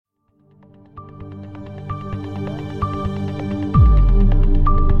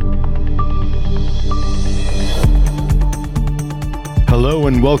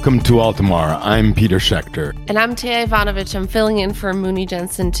and welcome to Altamar. I'm Peter Schechter. And I'm Taya Ivanovich. I'm filling in for Mooney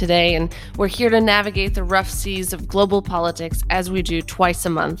Jensen today, and we're here to navigate the rough seas of global politics as we do twice a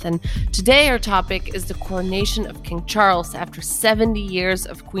month. And today our topic is the coronation of King Charles after 70 years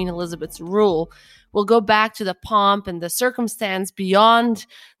of Queen Elizabeth's rule. We'll go back to the pomp and the circumstance beyond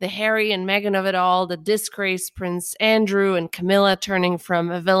the Harry and Meghan of it all, the disgraced Prince Andrew and Camilla turning from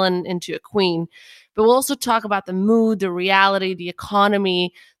a villain into a queen. But we'll also talk about the mood, the reality, the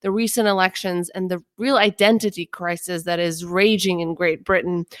economy, the recent elections, and the real identity crisis that is raging in Great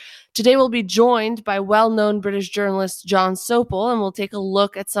Britain. Today we'll be joined by well-known British journalist John Sopel, and we'll take a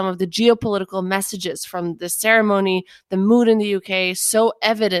look at some of the geopolitical messages from the ceremony, the mood in the UK, so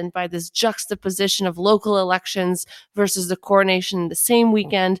evident by this juxtaposition of local elections versus the coronation the same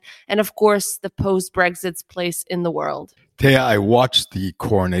weekend, and of course, the post-Brexit's place in the world. Taya, I watched the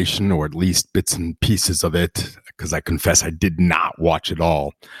coronation, or at least bits and pieces of it, because I confess I did not watch it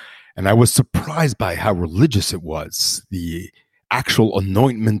all. And I was surprised by how religious it was. The actual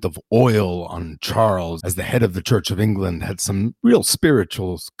anointment of oil on Charles as the head of the Church of England had some real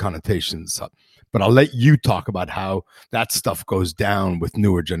spiritual connotations. But I'll let you talk about how that stuff goes down with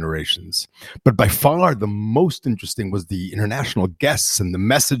newer generations. But by far the most interesting was the international guests and the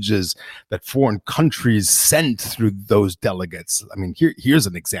messages that foreign countries sent through those delegates. I mean, here's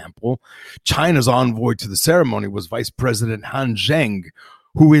an example. China's envoy to the ceremony was Vice President Han Zheng,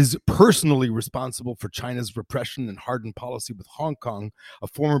 who is personally responsible for China's repression and hardened policy with Hong Kong, a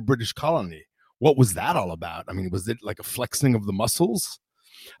former British colony. What was that all about? I mean, was it like a flexing of the muscles?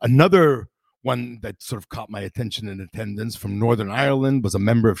 Another one that sort of caught my attention in attendance from Northern Ireland was a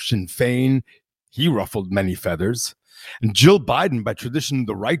member of Sinn Féin. He ruffled many feathers. And Jill Biden, by tradition,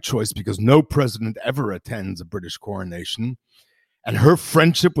 the right choice because no president ever attends a British coronation. And her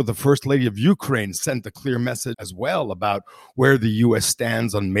friendship with the First Lady of Ukraine sent a clear message as well about where the U.S.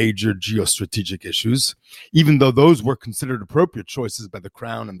 stands on major geostrategic issues, even though those were considered appropriate choices by the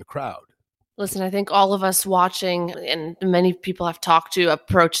Crown and the crowd. Listen, I think all of us watching, and many people I've talked to,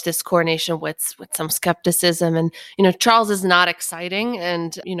 approach this coronation with some skepticism. And, Charles is not exciting.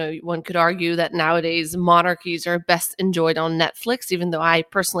 And, one could argue that nowadays monarchies are best enjoyed on Netflix, even though I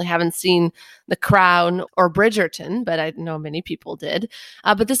personally haven't seen The Crown or Bridgerton, but I know many people did.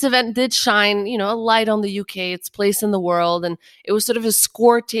 But this event did shine, a light on the UK, its place in the world. And it was sort of a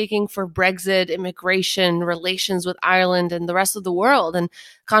score taking for Brexit, immigration, relations with Ireland and the rest of the world. And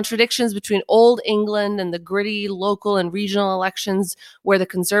contradictions between old England and the gritty local and regional elections where the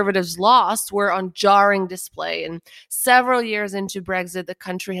Conservatives lost were on jarring display. And several years into Brexit, the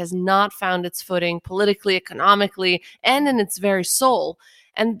country has not found its footing politically, economically, and in its very soul.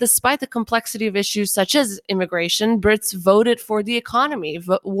 And despite the complexity of issues such as immigration, Brits voted for the economy,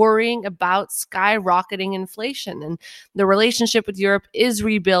 worrying about skyrocketing inflation. And the relationship with Europe is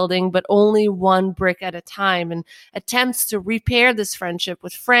rebuilding, but only one brick at a time. And attempts to repair this friendship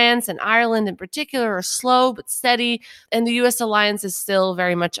with France and Ireland in particular are slow but steady, and the U.S. alliance is still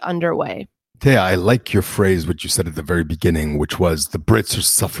very much underway. Taya, I like your phrase, what you said at the very beginning, which was the Brits are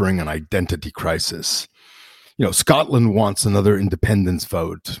suffering an identity crisis. Scotland wants another independence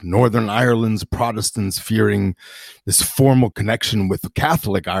vote. Northern Ireland's Protestants, fearing this formal connection with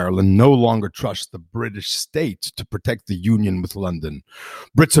Catholic Ireland, no longer trust the British state to protect the union with London.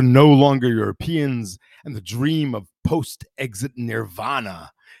 Brits are no longer Europeans, and the dream of post-exit nirvana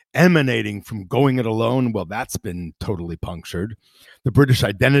emanating from going it alone, well, that's been totally punctured. The British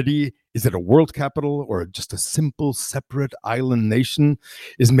identity, is it a world capital or just a simple separate island nation,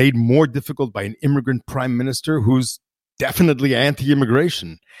 is made more difficult by an immigrant prime minister who's definitely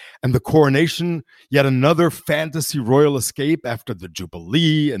anti-immigration. And the coronation, yet another fantasy royal escape after the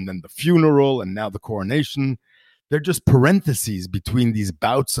Jubilee and then the funeral and now the coronation. They're just parentheses between these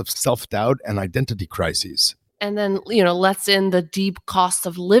bouts of self-doubt and identity crises. And then, let's in the deep cost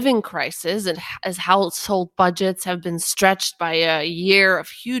of living crisis, and as household budgets have been stretched by a year of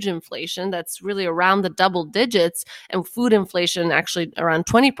huge inflation that's really around the double digits, and food inflation actually around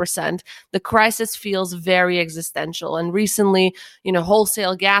 20%, the crisis feels very existential. And recently,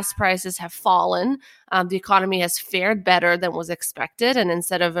 wholesale gas prices have fallen. The economy has fared better than was expected. And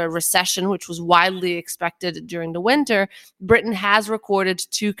instead of a recession, which was widely expected during the winter, Britain has recorded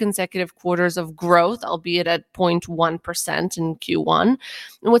 2 consecutive quarters of growth, albeit at 0.1% in Q1.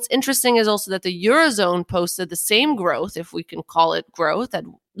 And what's interesting is also that the Eurozone posted the same growth, if we can call it growth, at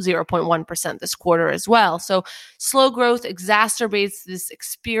 0.1% this quarter as well. So slow growth exacerbates this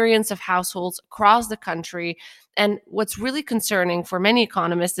experience of households across the country. And what's really concerning for many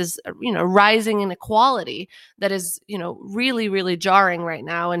economists is, rising inequality that is, really, really jarring right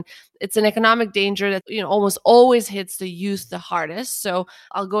now. And it's an economic danger that, almost always hits the youth the hardest. So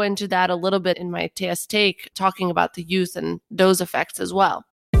I'll go into that a little bit in my TS Take, talking about the youth and those effects as well.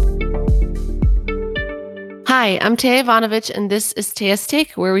 Hi, I'm Taya Ivanovich, and this is TS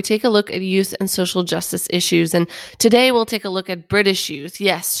Take, where we take a look at youth and social justice issues. And today we'll take a look at British youth.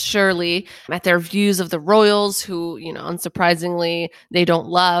 Yes, surely, at their views of the royals, who, unsurprisingly, they don't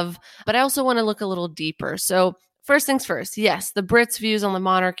love. But I also want to look a little deeper. So first things first, yes, the Brits' views on the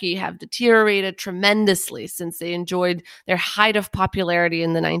monarchy have deteriorated tremendously since they enjoyed their height of popularity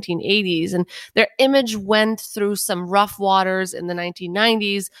in the 1980s. And their image went through some rough waters in the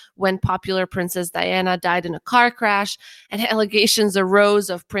 1990s when popular Princess Diana died in a car crash, and allegations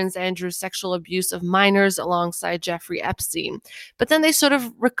arose of Prince Andrew's sexual abuse of minors alongside Jeffrey Epstein. But then they sort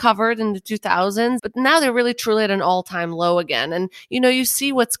of recovered in the 2000s, but now they're really truly at an all-time low again. And, you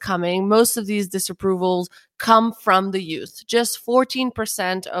see what's coming. Most of these disapprovals come from the youth. Just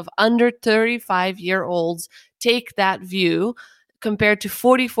 14% of under 35-year-olds take that view, compared to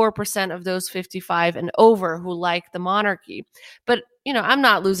 44% of those 55 and over who like the monarchy. But, I'm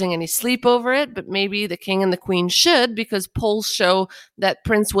not losing any sleep over it, but maybe the king and the queen should, because polls show that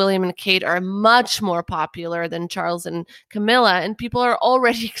Prince William and Kate are much more popular than Charles and Camilla, and people are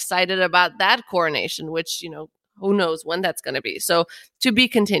already excited about that coronation, which, who knows when that's going to be. So to be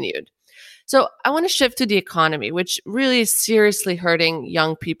continued. So I want to shift to the economy, which really is seriously hurting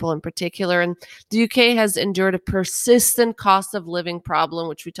young people in particular. And the UK has endured a persistent cost of living problem,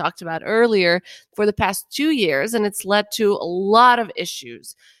 which we talked about earlier, for the past 2 years, and it's led to a lot of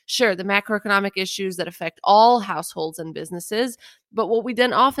issues. Sure, the macroeconomic issues that affect all households and businesses, but what we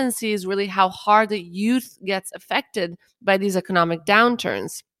then often see is really how hard the youth gets affected by these economic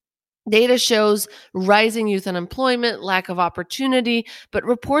downturns. Data shows rising youth unemployment, lack of opportunity, but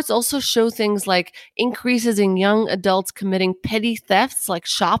reports also show things like increases in young adults committing petty thefts like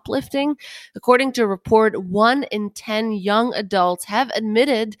shoplifting. According to a report, 1 in 10 young adults have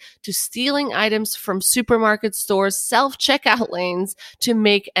admitted to stealing items from supermarket stores' self-checkout lanes to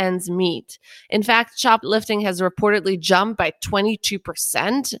make ends meet. In fact, shoplifting has reportedly jumped by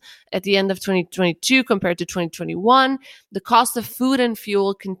 22% at the end of 2022 compared to 2021. The cost of food and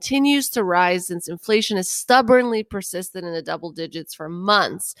fuel continues to rise since inflation has stubbornly persisted in the double digits for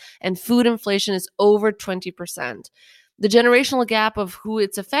months, and food inflation is over 20%. The generational gap of who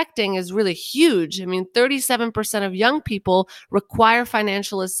it's affecting is really huge. 37% of young people require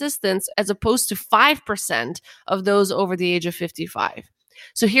financial assistance as opposed to 5% of those over the age of 55.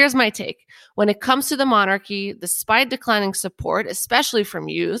 So here's my take. When it comes to the monarchy, despite declining support, especially from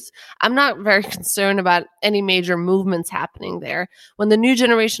youth, I'm not very concerned about any major movements happening there. When the new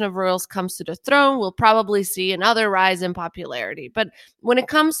generation of royals comes to the throne, we'll probably see another rise in popularity. But when it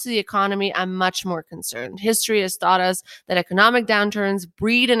comes to the economy, I'm much more concerned. History has taught us that economic downturns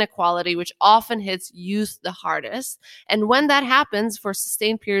breed inequality, which often hits youth the hardest. And when that happens for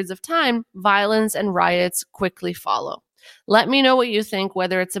sustained periods of time, violence and riots quickly follow. Let me know what you think,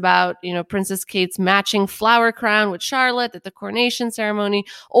 whether it's about, Princess Kate's matching flower crown with Charlotte at the coronation ceremony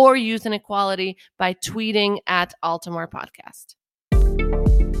or youth inequality, by tweeting at Altamar Podcast.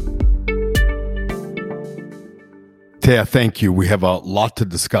 Taya, thank you. We have a lot to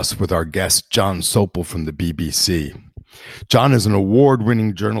discuss with our guest, Jon Sopel from the BBC. Jon is an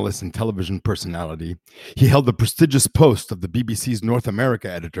award-winning journalist and television personality. He held the prestigious post of the BBC's North America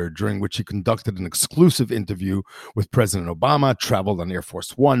editor, during which he conducted an exclusive interview with President Obama, traveled on Air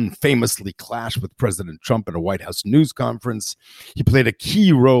Force One, famously clashed with President Trump at a White House news conference. He played a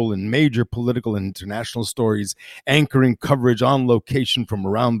key role in major political and international stories, anchoring coverage on location from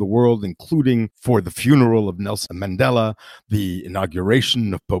around the world, including for the funeral of Nelson Mandela, the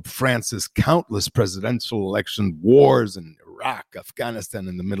inauguration of Pope Francis, countless presidential elections, wars in Iraq, Afghanistan,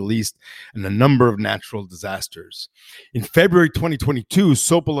 and the Middle East, and a number of natural disasters. In February 2022,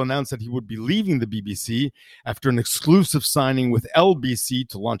 Sopel announced that he would be leaving the BBC after an exclusive signing with LBC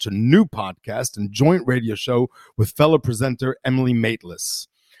to launch a new podcast and joint radio show with fellow presenter Emily Maitlis.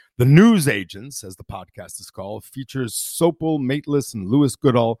 The News Agents, as the podcast is called, features Sopel, Maitlis, and Lewis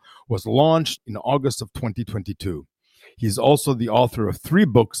Goodall, was launched in August of 2022. He's also the author of 3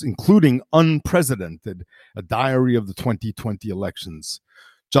 books, including Unprecedented, a diary of the 2020 elections.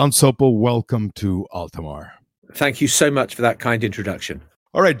 Jon Sopel, welcome to Altamar. Thank you so much for that kind introduction.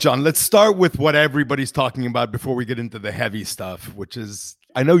 All right, Jon, let's start with what everybody's talking about before we get into the heavy stuff, which is,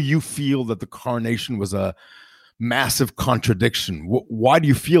 I know you feel that the coronation was a massive contradiction. Why do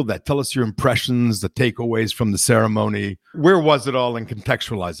you feel that? Tell us your impressions, the takeaways from the ceremony. Where was it all, and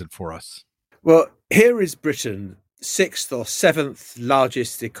contextualize it for us? Well, here is Britain, sixth or seventh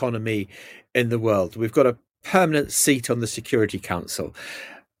largest economy in the world. We've got a permanent seat on the Security Council.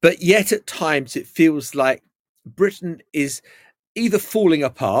 But yet at times it feels like Britain is either falling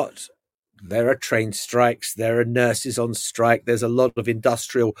apart. There are train strikes, there are nurses on strike, there's a lot of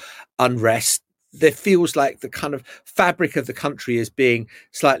industrial unrest. There feels like the kind of fabric of the country is being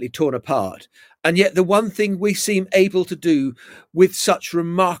slightly torn apart. And yet the one thing we seem able to do with such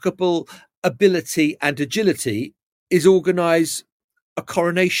remarkable ability and agility is organise a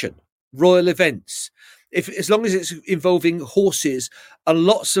coronation, royal events. As long as it's involving horses and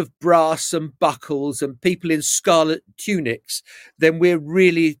lots of brass and buckles and people in scarlet tunics, then we're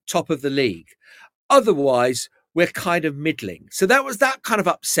really top of the league. Otherwise, we're kind of middling. So that kind of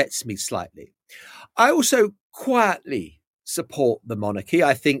upsets me slightly. I also quietly support the monarchy.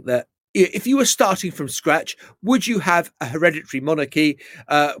 I think that if you were starting from scratch, would you have a hereditary monarchy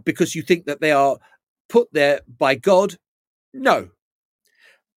because you think that they are put there by God? No.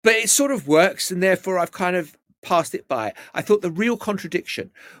 But it sort of works, and therefore I've kind of passed it by. I thought the real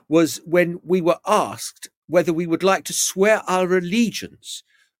contradiction was when we were asked whether we would like to swear our allegiance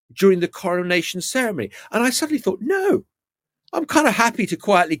during the coronation ceremony. And I suddenly thought, no, I'm kind of happy to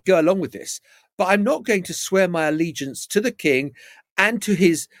quietly go along with this, but I'm not going to swear my allegiance to the king and to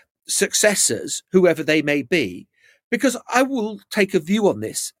his successors, whoever they may be, because I will take a view on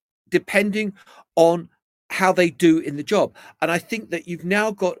this depending on how they do in the job. And I think that you've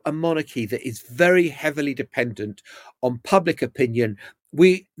now got a monarchy that is very heavily dependent on public opinion.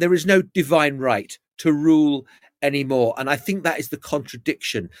 There is no divine right to rule anymore. And I think that is the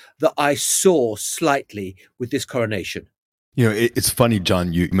contradiction that I saw slightly with this coronation. You know, it's funny,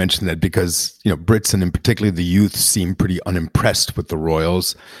 John, you mentioned that because, Brits and in particular the youth seem pretty unimpressed with the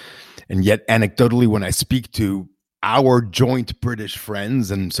royals. And yet anecdotally, when I speak to our joint British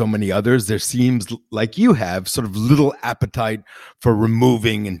friends and so many others, there seems like you have sort of little appetite for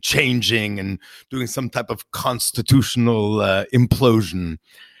removing and changing and doing some type of constitutional implosion.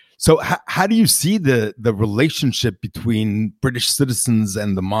 So how do you see the relationship between British citizens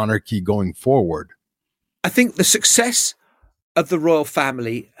and the monarchy going forward? I think the success of the royal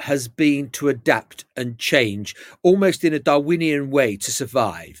family has been to adapt and change almost in a Darwinian way to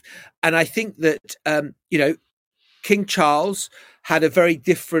survive. And I think that, King Charles had a very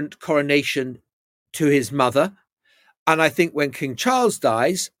different coronation to his mother. And I think when King Charles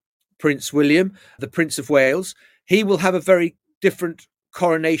dies, Prince William, the Prince of Wales, he will have a very different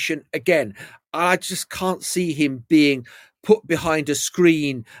coronation again. I just can't see him being put behind a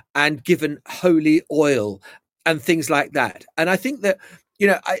screen and given holy oil and things like that. And I think that,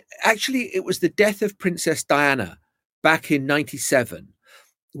 it was the death of Princess Diana back in 97,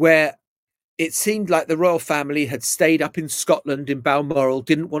 where it seemed like the royal family had stayed up in Scotland in Balmoral,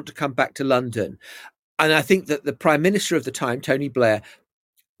 didn't want to come back to London. And I think that the Prime Minister of the time, Tony Blair,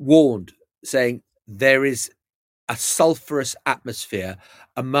 warned, saying there is a sulphurous atmosphere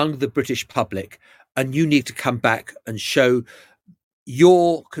among the British public, and you need to come back and show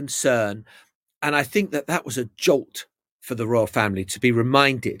your concern. And I think that that was a jolt for the royal family to be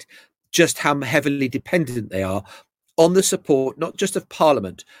reminded just how heavily dependent they are on the support, not just of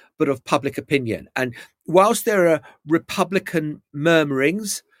Parliament, but of public opinion. And whilst there are Republican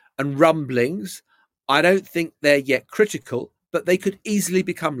murmurings and rumblings, I don't think they're yet critical, but they could easily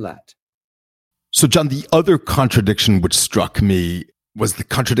become that. So, John, the other contradiction which struck me was the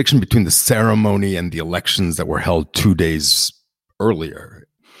contradiction between the ceremony and the elections that were held 2 days earlier.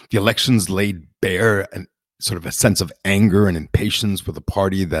 The elections laid bare sort of a sense of anger and impatience with a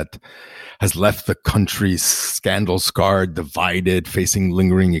party that has left the country scandal-scarred, divided, facing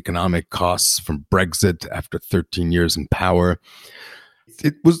lingering economic costs from Brexit after 13 years in power.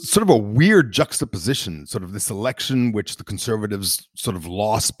 It was sort of a weird juxtaposition, sort of this election, which the Conservatives sort of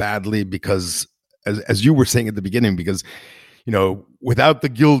lost badly because, as you were saying at the beginning, because, without the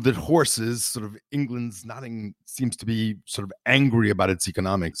gilded horses, sort of England's nothing seems to be sort of angry about its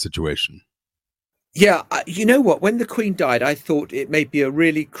economic situation. Yeah, you know what? When the Queen died, I thought it may be a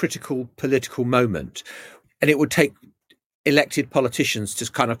really critical political moment, and it would take elected politicians to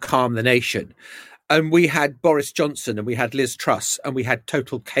kind of calm the nation. And we had Boris Johnson and we had Liz Truss and we had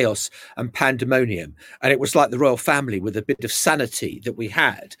total chaos and pandemonium. And it was like the royal family with a bit of sanity that we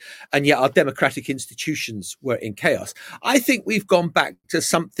had. And yet our democratic institutions were in chaos. I think we've gone back to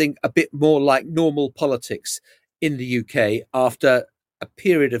something a bit more like normal politics in the UK after a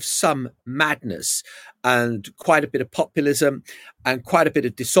period of some madness and quite a bit of populism and quite a bit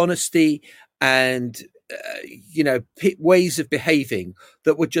of dishonesty and ways of behaving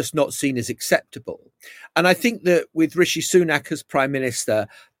that were just not seen as acceptable. And I think that with Rishi Sunak as Prime Minister,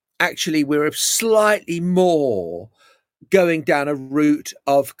 actually we're slightly more going down a route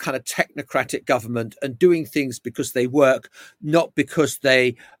of kind of technocratic government and doing things because they work, not because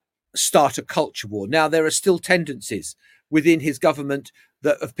they start a culture war. Now, there are still tendencies within his government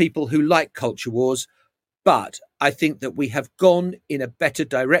of people who like culture wars, but I think that we have gone in a better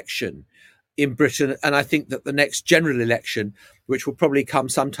direction in Britain. And I think that the next general election, which will probably come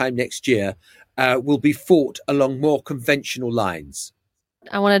sometime next year, will be fought along more conventional lines.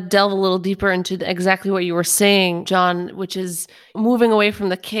 I want to delve a little deeper into exactly what you were saying, John, which is moving away from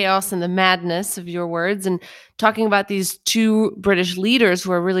the chaos and the madness of your words and talking about these two British leaders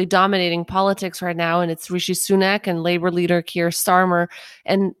who are really dominating politics right now. And it's Rishi Sunak and Labour leader Keir Starmer.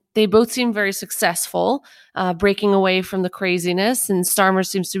 And they both seem very successful, breaking away from the craziness. And Starmer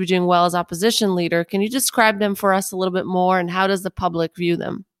seems to be doing well as opposition leader. Can you describe them for us a little bit more? And how does the public view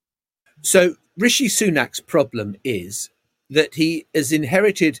them? So Rishi Sunak's problem is that he has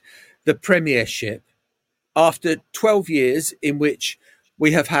inherited the premiership after 12 years in which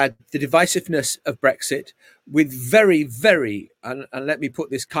we have had the divisiveness of Brexit with very, very, and let me put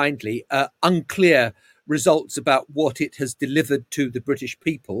this kindly, unclear results about what it has delivered to the British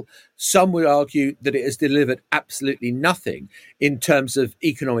people. Some would argue that it has delivered absolutely nothing in terms of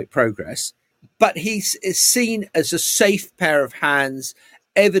economic progress, but he's seen as a safe pair of hands,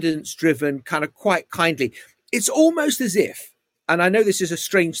 evidence-driven, kind of quite kindly. It's almost as if, and I know this is a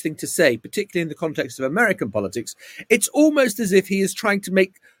strange thing to say, particularly in the context of American politics, it's almost as if he is trying to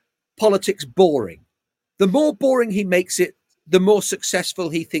make politics boring. The more boring he makes it, the more successful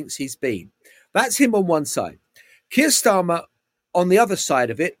he thinks he's been. That's him on one side. Keir Starmer on the other side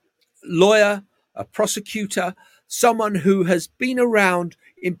of it, lawyer, a prosecutor, someone who has been around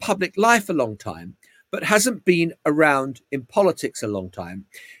in public life a long time, but hasn't been around in politics a long time.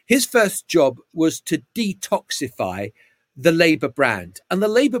 His first job was to detoxify the Labour brand. And the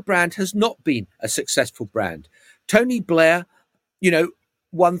Labour brand has not been a successful brand. Tony Blair,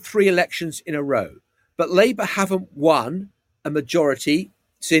 won 3 elections in a row, but Labour haven't won a majority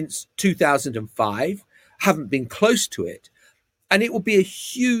since 2005, haven't been close to it. And it will be a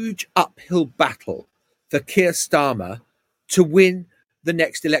huge uphill battle for Keir Starmer to win the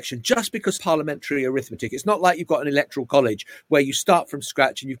next election, just because parliamentary arithmetic. It's not like you've got an electoral college where you start from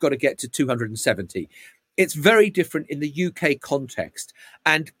scratch and you've got to get to 270. It's very different in the UK context.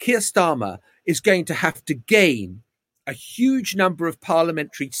 And Keir Starmer is going to have to gain a huge number of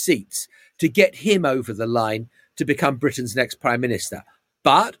parliamentary seats to get him over the line to become Britain's next Prime Minister.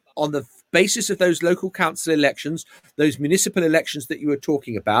 But on the basis of those local council elections, those municipal elections that you were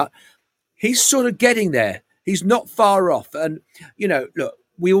talking about, he's sort of getting there. He's not far off. And, look,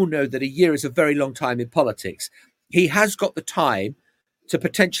 we all know that a year is a very long time in politics. He has got the time to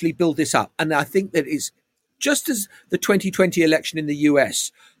potentially build this up. And I think that it's just as the 2020 election in the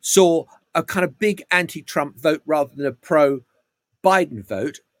US saw a kind of big anti-Trump vote rather than a pro-Biden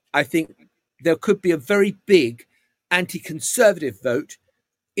vote, I think there could be a very big anti-conservative vote,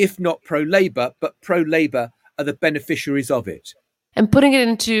 if not pro-Labour, but pro-Labour are the beneficiaries of it. And putting it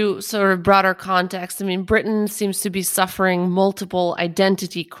into sort of broader context, I mean, Britain seems to be suffering multiple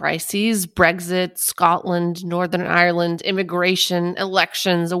identity crises: Brexit, Scotland, Northern Ireland, immigration,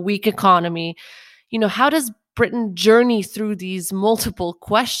 elections, a weak economy. How does Britain journey through these multiple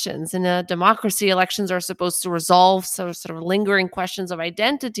questions? In a democracy, elections are supposed to resolve sort of lingering questions of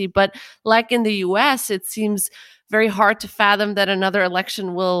identity. But like in the US, it seems very hard to fathom that another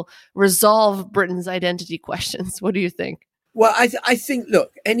election will resolve Britain's identity questions. What do you think? Well, I think,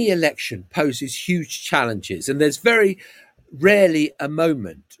 look, any election poses huge challenges, and there's very rarely a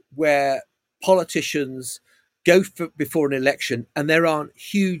moment where politicians go before an election and there aren't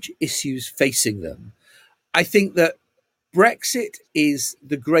huge issues facing them. I think that Brexit is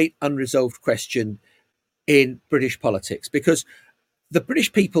the great unresolved question in British politics, because the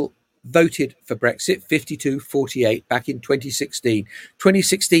British people voted for Brexit 52-48 back in 2016.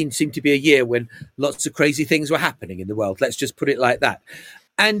 2016 seemed to be a year when lots of crazy things were happening in the world. Let's just put it like that.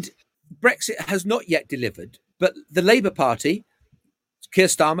 And Brexit has not yet delivered. But the Labour Party, Keir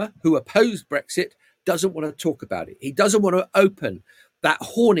Starmer, who opposed Brexit, doesn't want to talk about it. He doesn't want to open that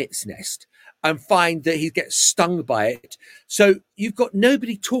hornet's nest and find that he gets stung by it. So you've got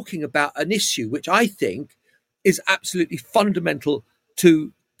nobody talking about an issue which I think is absolutely fundamental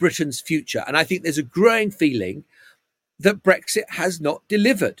to Britain's future. And I think there's a growing feeling that Brexit has not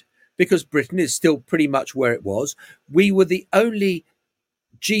delivered, because Britain is still pretty much where it was. We were the only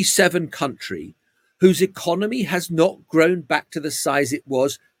G7 country whose economy has not grown back to the size it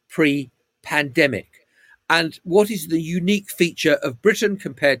was pre-pandemic. And what is the unique feature of Britain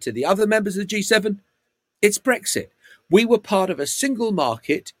compared to the other members of the G7? It's Brexit. We were part of a single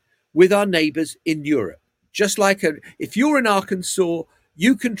market with our neighbours in Europe. Just like if you're in Arkansas,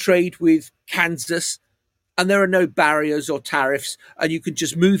 you can trade with Kansas and there are no barriers or tariffs and you can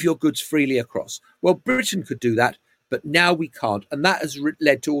just move your goods freely across. Well, Britain could do that, but now we can't. And that has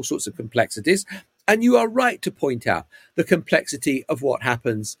led to all sorts of complexities. And you are right to point out the complexity of what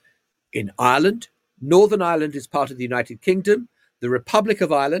happens in Ireland. Northern Ireland is part of the United Kingdom. The Republic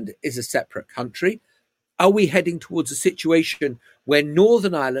of Ireland is a separate country. Are we heading towards a situation where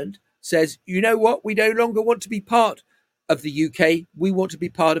Northern Ireland says, you know what, we no longer want to be part of the UK, we want to be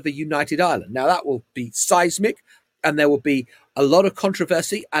part of a united Ireland? Now, that will be seismic, and there will be a lot of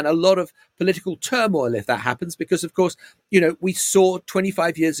controversy and a lot of political turmoil if that happens, because, of course, we saw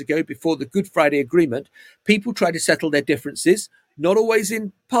 25 years ago, before the Good Friday Agreement, people try to settle their differences, not always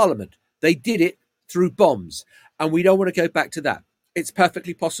in Parliament. They did it through bombs, and we don't want to go back to that. It's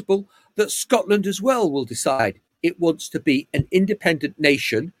perfectly possible that Scotland as well will decide it wants to be an independent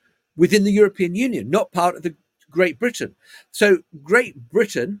nation within the European Union, not part of the Great Britain. So Great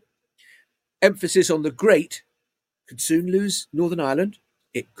Britain, emphasis on the great, could soon lose Northern Ireland.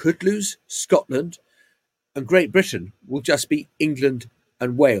 It could lose Scotland, and Great Britain will just be England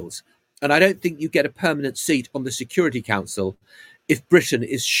and Wales. And I don't think you get a permanent seat on the Security Council if Britain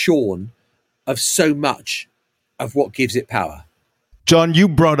is shorn of so much of what gives it power. John, you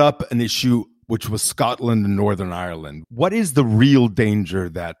brought up an issue which was Scotland and Northern Ireland. What is the real danger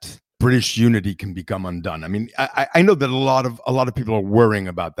that British unity can become undone? I mean, I know that a lot of people are worrying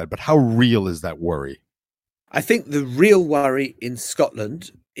about that, but how real is that worry? I think the real worry in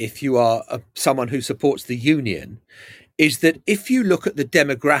Scotland, if you are someone who supports the union, is that if you look at the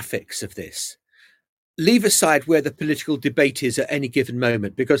demographics of this, leave aside where the political debate is at any given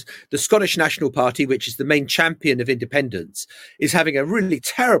moment, because the Scottish National Party, which is the main champion of independence, is having a really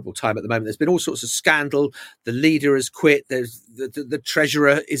terrible time at the moment. There's been all sorts of scandal. The leader has quit. There's the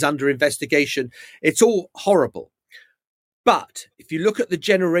treasurer is under investigation. It's all horrible. But if you look at the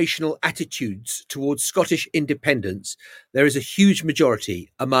generational attitudes towards Scottish independence, there is a huge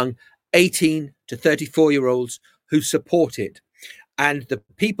majority among 18 to 34-year-olds who support it. And the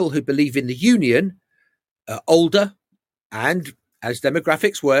people who believe in the union are older and, as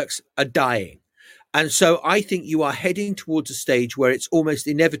demographics works, are dying. And so I think you are heading towards a stage where it's almost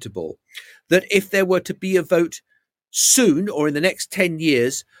inevitable that if there were to be a vote soon or in the next 10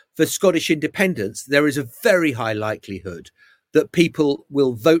 years for Scottish independence, there is a very high likelihood that people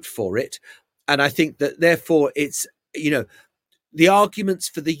will vote for it. And I think that therefore it's, the arguments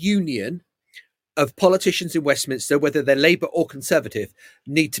for the union of politicians in Westminster, whether they're Labour or Conservative,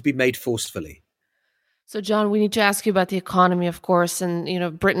 need to be made forcefully. So, John, we need to ask you about the economy, of course.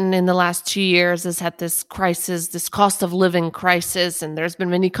 And, Britain in the last 2 years has had this crisis, this cost of living crisis. And there's been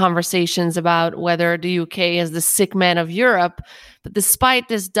many conversations about whether the UK is the sick man of Europe. But despite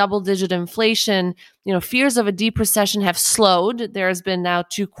this double-digit inflation, fears of a deep recession have slowed. There has been now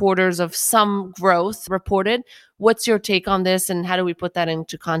 2 quarters of some growth reported. What's your take on this, and how do we put that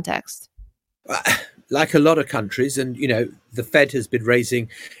into context? Like a lot of countries, and, the Fed has been raising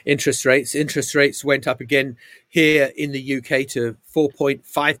interest rates. Interest rates went up again here in the UK to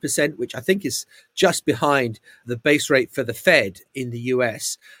 4.5%, which I think is just behind the base rate for the Fed in the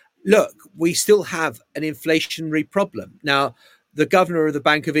US. Look, we still have an inflationary problem. Now, the governor of the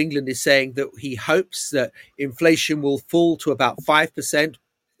Bank of England is saying that he hopes that inflation will fall to about 5%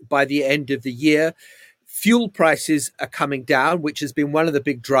 by the end of the year. Fuel prices are coming down, which has been one of the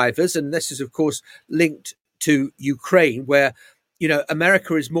big drivers. And this is, of course, linked to Ukraine, where,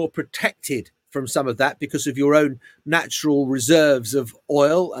 America is more protected from some of that because of your own natural reserves of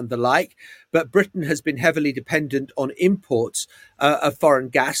oil and the like. But Britain has been heavily dependent on imports of foreign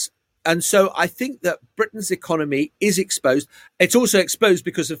gas. And so I think that Britain's economy is exposed. It's also exposed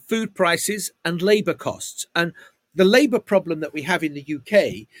because of food prices and labour costs. And the labour problem that we have in the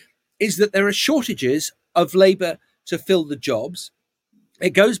UK is that there are shortages of labour to fill the jobs.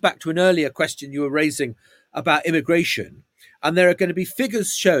 It goes back to an earlier question you were raising about immigration. And there are going to be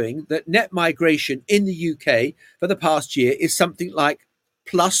figures showing that net migration in the UK for the past year is something like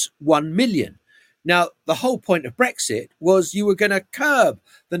plus 1 million. Now, the whole point of Brexit was you were going to curb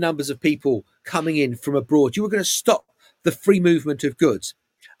the numbers of people coming in from abroad. You were going to stop the free movement of goods.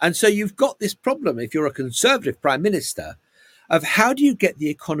 And so you've got this problem, if you're a Conservative Prime Minister, of how do you get the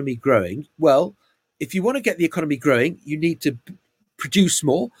economy growing? Well, if you want to get the economy growing, you need to produce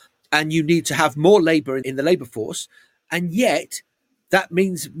more and you need to have more labour in the labour force. And yet that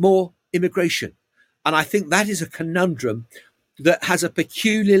means more immigration. And I think that is a conundrum that has a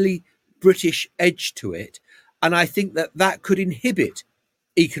peculiarly British edge to it. And I think that that could inhibit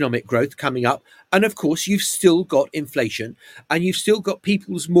economic growth coming up. And of course, you've still got inflation, and you've still got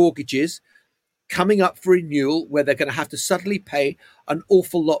people's mortgages coming up for renewal where they're going to have to suddenly pay an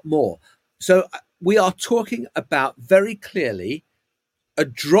awful lot more. So we are talking about very clearly a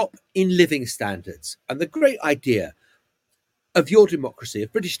drop in living standards. And the great idea of your democracy,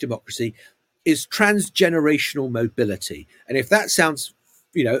 of British democracy, is transgenerational mobility. And if that sounds,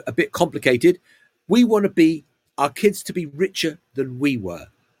 a bit complicated, we want our kids to be richer than we were.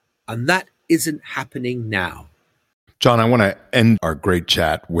 And that isn't happening now. John, I want to end our great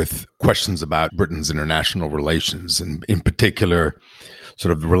chat with questions about Britain's international relations, and in particular,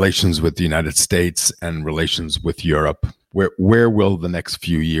 sort of the relations with the United States and relations with Europe. Where will the next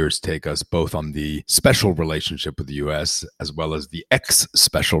few years take us, both on the special relationship with the US as well as the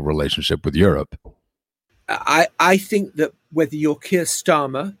ex-special relationship with Europe? I think that whether you're Keir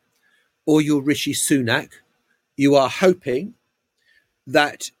Starmer or you're Rishi Sunak, you are hoping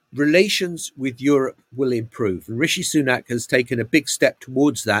that relations with Europe will improve. And Rishi Sunak has taken a big step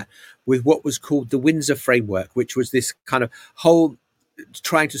towards that with what was called the Windsor Framework, which was this kind of whole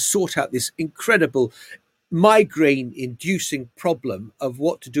trying to sort out this incredible migraine-inducing problem of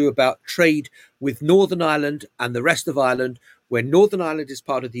what to do about trade with Northern Ireland and the rest of Ireland, where Northern Ireland is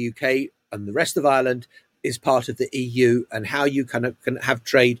part of the UK and the rest of Ireland is part of the EU, and how you can have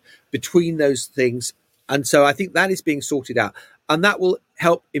trade between those things. And so I think that is being sorted out. And that will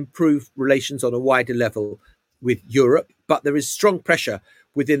help improve relations on a wider level with Europe. But there is strong pressure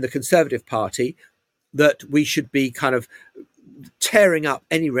within the Conservative Party that we should be kind of tearing up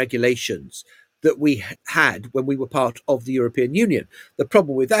any regulations that we had when we were part of the European Union. The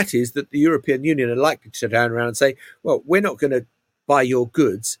problem with that is that the European Union are likely to turn around and say, well, we're not going to buy your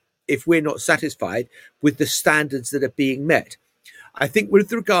goods if we're not satisfied with the standards that are being met. I think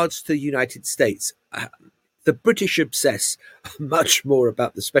with regards to the United States, the British obsess much more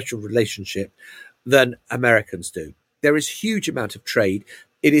about the special relationship than Americans do. There is a huge amount of trade.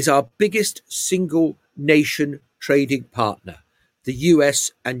 It is our biggest single nation trading partner, the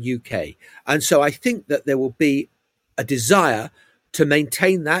US and UK. And so I think that there will be a desire to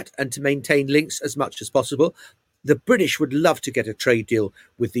maintain that and to maintain links as much as possible. The British would love to get a trade deal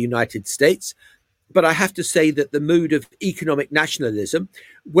with the United States. But I have to say that the mood of economic nationalism,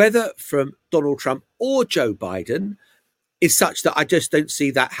 whether from Donald Trump or Joe Biden, is such that I just don't see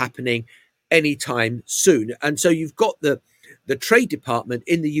that happening anytime soon. And so you've got the Trade Department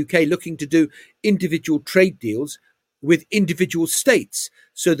in the UK looking to do individual trade deals with individual states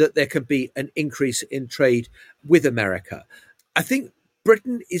so that there can be an increase in trade with America. I think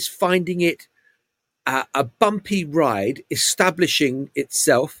Britain is finding it a bumpy ride establishing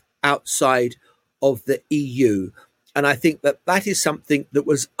itself outside of the EU. And I think that that is something that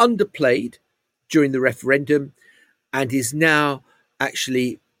was underplayed during the referendum and is now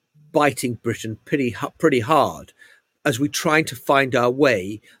actually biting Britain pretty hard as we're trying to find our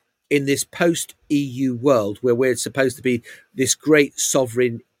way in this post-EU world where we're supposed to be this great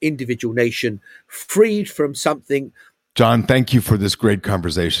sovereign individual nation freed from something. John, thank you for this great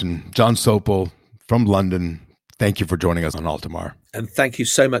conversation. John Sopel from London, thank you for joining us on Altamar. And thank you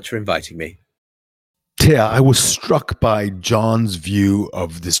so much for inviting me. Thea, I was struck by John's view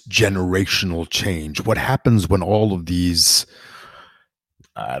of this generational change. What happens when all of these,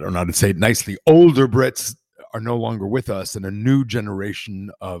 I don't know how to say it nicely, older Brits are no longer with us and a new generation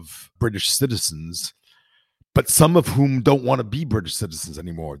of British citizens, but some of whom don't want to be British citizens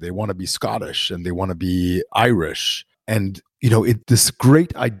anymore. They want to be Scottish and they want to be Irish. And, this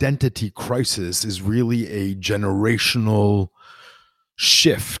great identity crisis is really a generational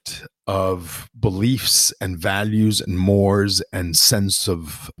shift of beliefs and values and mores and sense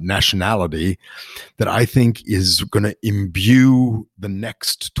of nationality that I think is going to imbue the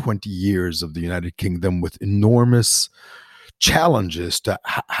next 20 years of the United Kingdom with enormous challenges to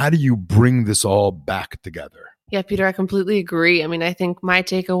how do you bring this all back together? Yeah, Peter, I completely agree. I mean, I think my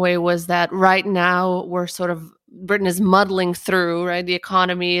takeaway was that right now we're Britain is muddling through, right? The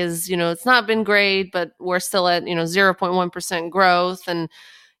economy is, it's not been great, but we're still at, 0.1% growth. And,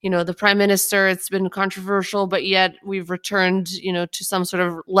 the prime minister, it's been controversial, but yet we've returned, to some sort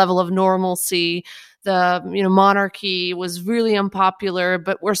of level of normalcy. The, monarchy was really unpopular,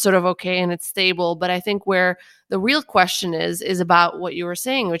 but we're sort of okay and it's stable. But I think where the real question is about what you were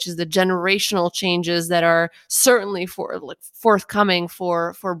saying, which is the generational changes that are certainly forthcoming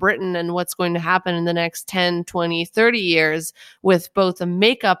for Britain and what's going to happen in the next 10, 20, 30 years with both the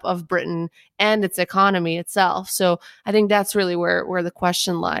makeup of Britain and its economy itself. So I think that's really where the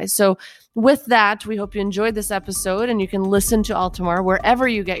question lies. So With that, we hope you enjoyed this episode, and you can listen to Altamar wherever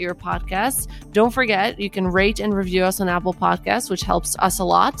you get your podcasts. Don't forget, you can rate and review us on Apple Podcasts, which helps us a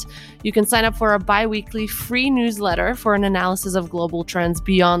lot. You can sign up for a bi-weekly free newsletter for an analysis of global trends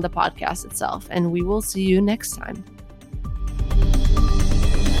beyond the podcast itself. And we will see you next time.